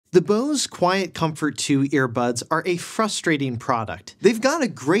The Bose QuietComfort 2 earbuds are a frustrating product. They've got a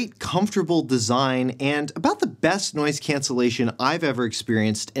great, comfortable design and about the best noise cancellation I've ever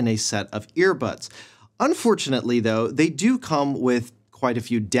experienced in a set of earbuds. Unfortunately, though, they do come with quite a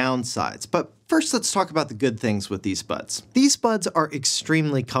few downsides. But first, let's talk about the good things with these buds. These buds are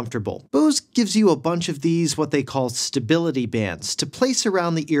extremely comfortable. Bose gives you a bunch of these, what they call stability bands, to place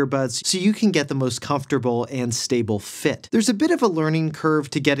around the earbuds so you can get the most comfortable and stable fit. There's a bit of a learning curve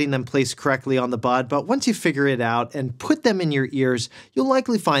to getting them placed correctly on the bud, but once you figure it out and put them in your ears, you'll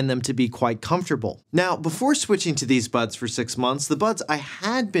likely find them to be quite comfortable. Now, before switching to these buds for 6 months, the buds I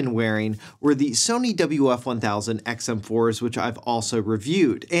had been wearing were the Sony WF-1000XM4s, which I've also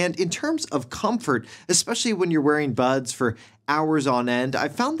reviewed. And in terms of comfort, especially when you're wearing buds for hours on end, I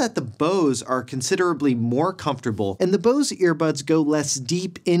found that the Bose are considerably more comfortable, and the Bose earbuds go less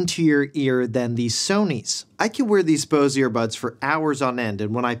deep into your ear than the Sonys. I can wear these Bose earbuds for hours on end,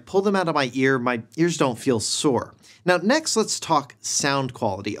 and when I pull them out of my ears don't feel sore. Now, next, let's talk sound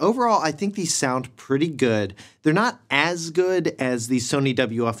quality. Overall, I think these sound pretty good. They're not as good as the Sony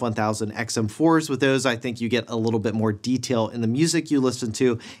WF-1000XM4s. With those, I think you get a little bit more detail in the music you listen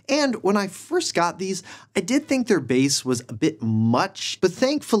to. And when I first got these, I did think their bass was a bit much, but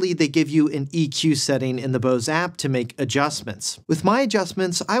thankfully they give you an EQ setting in the Bose app to make adjustments. With my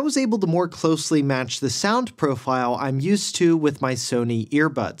adjustments, I was able to more closely match the sound profile I'm used to with my Sony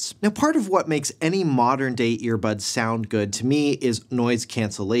earbuds. Now, part of what makes any modern day earbuds sound good to me is noise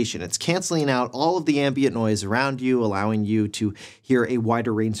cancellation. It's canceling out all of the ambient noise around you, allowing you to hear a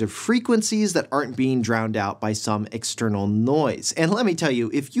wider range of frequencies that aren't being drowned out by some external noise. And let me tell you,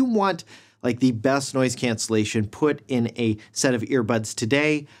 if you want like the best noise cancellation put in a set of earbuds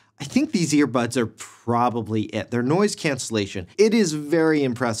today, I think these earbuds are probably it. Their noise cancellation, it is very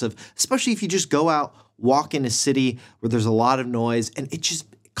impressive, especially if you just go out, walk in a city where there's a lot of noise, and it just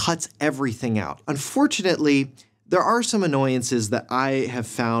cuts everything out. Unfortunately, there are some annoyances that I have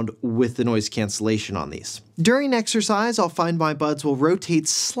found with the noise cancellation on these. During exercise, I'll find my buds will rotate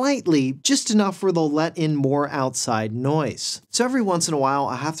slightly, just enough where they'll let in more outside noise. So every once in a while,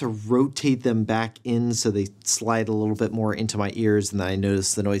 I have to rotate them back in so they slide a little bit more into my ears, and then I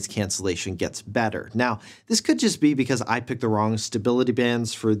notice the noise cancellation gets better. Now, this could just be because I picked the wrong stability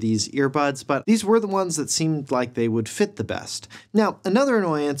bands for these earbuds, but these were the ones that seemed like they would fit the best. Now, another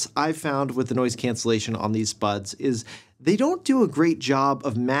annoyance I've found with the noise cancellation on these buds is they don't do a great job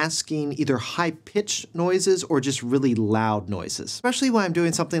of masking either high-pitched noises or just really loud noises. Especially when I'm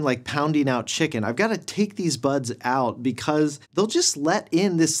doing something like pounding out chicken, I've got to take these buds out because they'll just let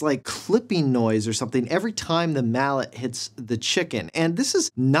in this like clipping noise or something every time the mallet hits the chicken. And this is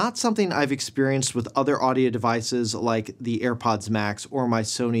not something I've experienced with other audio devices like the AirPods Max or my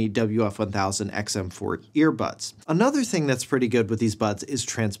Sony WF-1000XM4 earbuds. Another thing that's pretty good with these buds is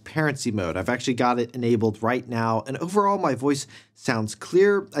transparency mode. I've actually got it enabled right now, and overall my voice sounds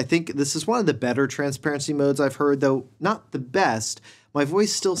clear. I think this is one of the better transparency modes I've heard, though not the best. My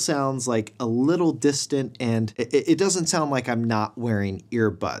voice still sounds like a little distant, and it doesn't sound like I'm not wearing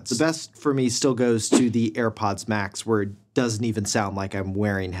earbuds. The best for me still goes to the AirPods Max, where it doesn't even sound like I'm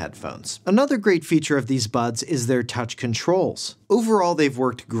wearing headphones. Another great feature of these buds is their touch controls. Overall, they've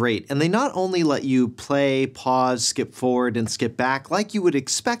worked great, and they not only let you play, pause, skip forward, and skip back like you would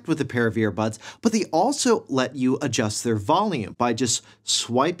expect with a pair of earbuds, but they also let you adjust their volume by just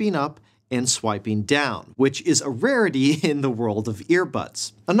swiping up and swiping down, which is a rarity in the world of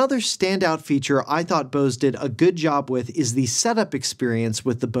earbuds. Another standout feature I thought Bose did a good job with is the setup experience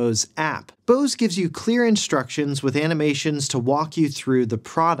with the Bose app. Bose gives you clear instructions with animations to walk you through the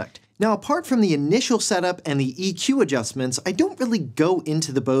product. Now, apart from the initial setup and the EQ adjustments, I don't really go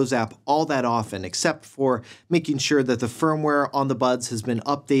into the Bose app all that often, except for making sure that the firmware on the buds has been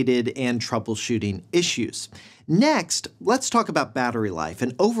updated and troubleshooting issues. Next, let's talk about battery life,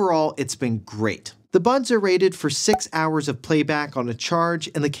 and overall, it's been great. The buds are rated for 6 hours of playback on a charge,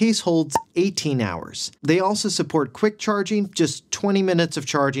 and the case holds 18 hours. They also support quick charging. Just 20 minutes of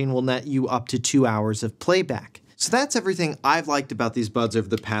charging will net you up to 2 hours of playback. So that's everything I've liked about these buds over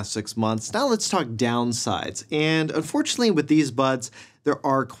the past 6 months. Now let's talk downsides. And unfortunately with these buds, there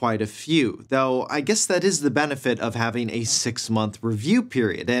are quite a few, though I guess that is the benefit of having a 6-month review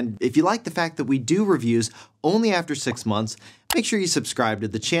period. And if you like the fact that we do reviews only after 6 months, make sure you subscribe to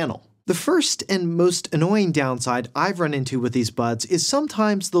the channel. The first and most annoying downside I've run into with these buds is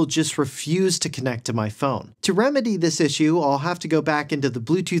sometimes they'll just refuse to connect to my phone. To remedy this issue, I'll have to go back into the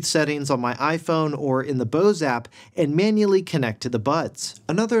Bluetooth settings on my iPhone or in the Bose app and manually connect to the buds.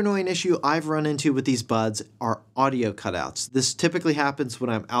 Another annoying issue I've run into with these buds are audio cutouts. This typically happens when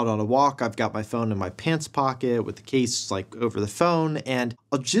I'm out on a walk. I've got my phone in my pants pocket with the case like over the phone, and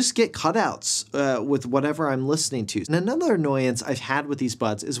I'll just get cutouts with whatever I'm listening to. And another annoyance I've had with these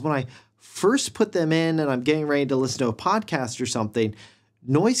buds is when I first put them in and I'm getting ready to listen to a podcast or something,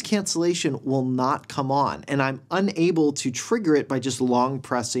 noise cancellation will not come on, and I'm unable to trigger it by just long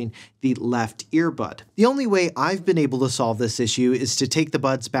pressing the left earbud. The only way I've been able to solve this issue is to take the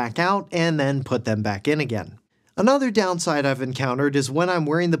buds back out and then put them back in again. Another downside I've encountered is when I'm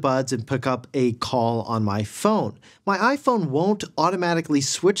wearing the buds and pick up a call on my phone. My iPhone won't automatically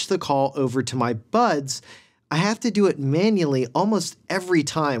switch the call over to my buds. I have to do it manually almost every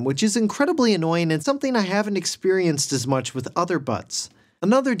time, which is incredibly annoying and something I haven't experienced as much with other buds.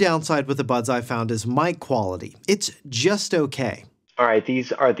 Another downside with the buds I found is mic quality. It's just okay. All right,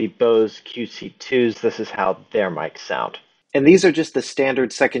 these are the Bose QC2s. This is how their mics sound. And these are just the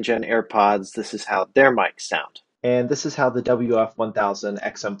standard second-gen AirPods. This is how their mics sound. And this is how the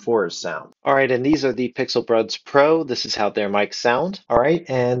WF-1000XM4s sound. All right, and these are the Pixel Buds Pro. This is how their mics sound. All right,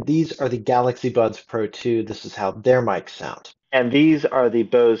 and these are the Galaxy Buds Pro 2. This is how their mics sound. And these are the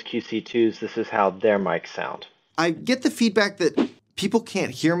Bose QC2s. This is how their mics sound. I get the feedback that people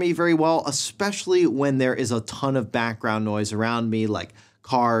can't hear me very well, especially when there is a ton of background noise around me, like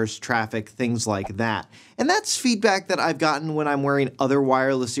cars, traffic, things like that. And that's feedback that I've gotten when I'm wearing other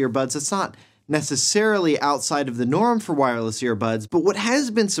wireless earbuds. It's not necessarily outside of the norm for wireless earbuds, but what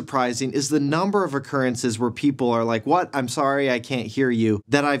has been surprising is the number of occurrences where people are like, "What? I'm sorry, I can't hear you,"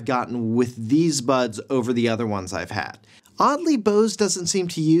 that I've gotten with these buds over the other ones I've had. Oddly, Bose doesn't seem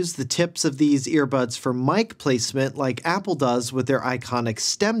to use the tips of these earbuds for mic placement like Apple does with their iconic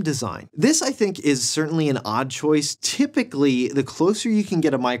stem design. This, I think, is certainly an odd choice. Typically, the closer you can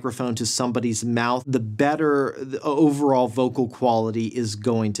get a microphone to somebody's mouth, the better the overall vocal quality is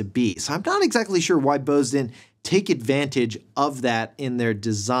going to be. So I'm not exactly sure why Bose didn't take advantage of that in their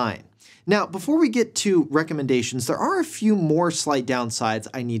design. Now, before we get to recommendations, there are a few more slight downsides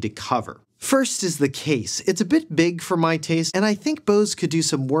I need to cover. First is the case. It's a bit big for my taste, and I think Bose could do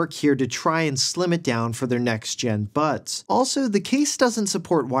some work here to try and slim it down for their next-gen buds. Also, the case doesn't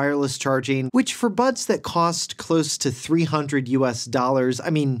support wireless charging, which for buds that cost close to $300 US,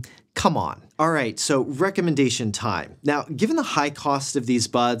 I mean, come on. Alright, so recommendation time. Now, given the high cost of these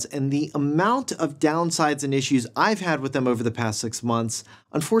buds and the amount of downsides and issues I've had with them over the past 6 months,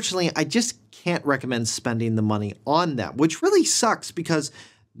 unfortunately, I just can't recommend spending the money on them, which really sucks because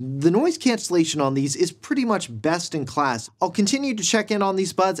the noise cancellation on these is pretty much best in class. I'll continue to check in on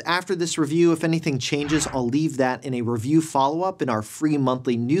these buds after this review. If anything changes, I'll leave that in a review follow-up in our free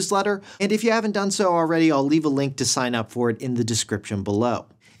monthly newsletter. And if you haven't done so already, I'll leave a link to sign up for it in the description below.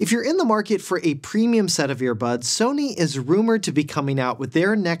 If you're in the market for a premium set of earbuds, Sony is rumored to be coming out with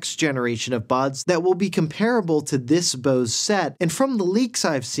their next generation of buds that will be comparable to this Bose set, and from the leaks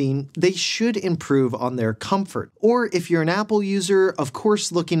I've seen, they should improve on their comfort. Or if you're an Apple user, of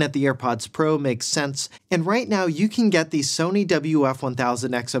course looking at the AirPods Pro makes sense, and right now you can get the Sony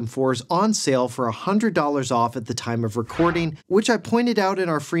WF-1000XM4s on sale for $100 off at the time of recording, which I pointed out in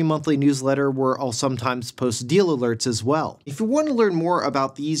our free monthly newsletter where I'll sometimes post deal alerts as well. If you want to learn more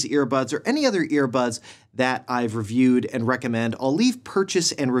about these earbuds or any other earbuds that I've reviewed and recommend, I'll leave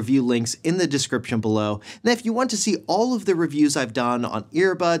purchase and review links in the description below. And if you want to see all of the reviews I've done on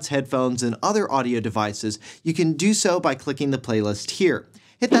earbuds, headphones, and other audio devices, you can do so by clicking the playlist here.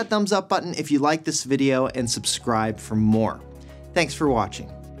 Hit that thumbs up button if you like this video and subscribe for more. Thanks for watching.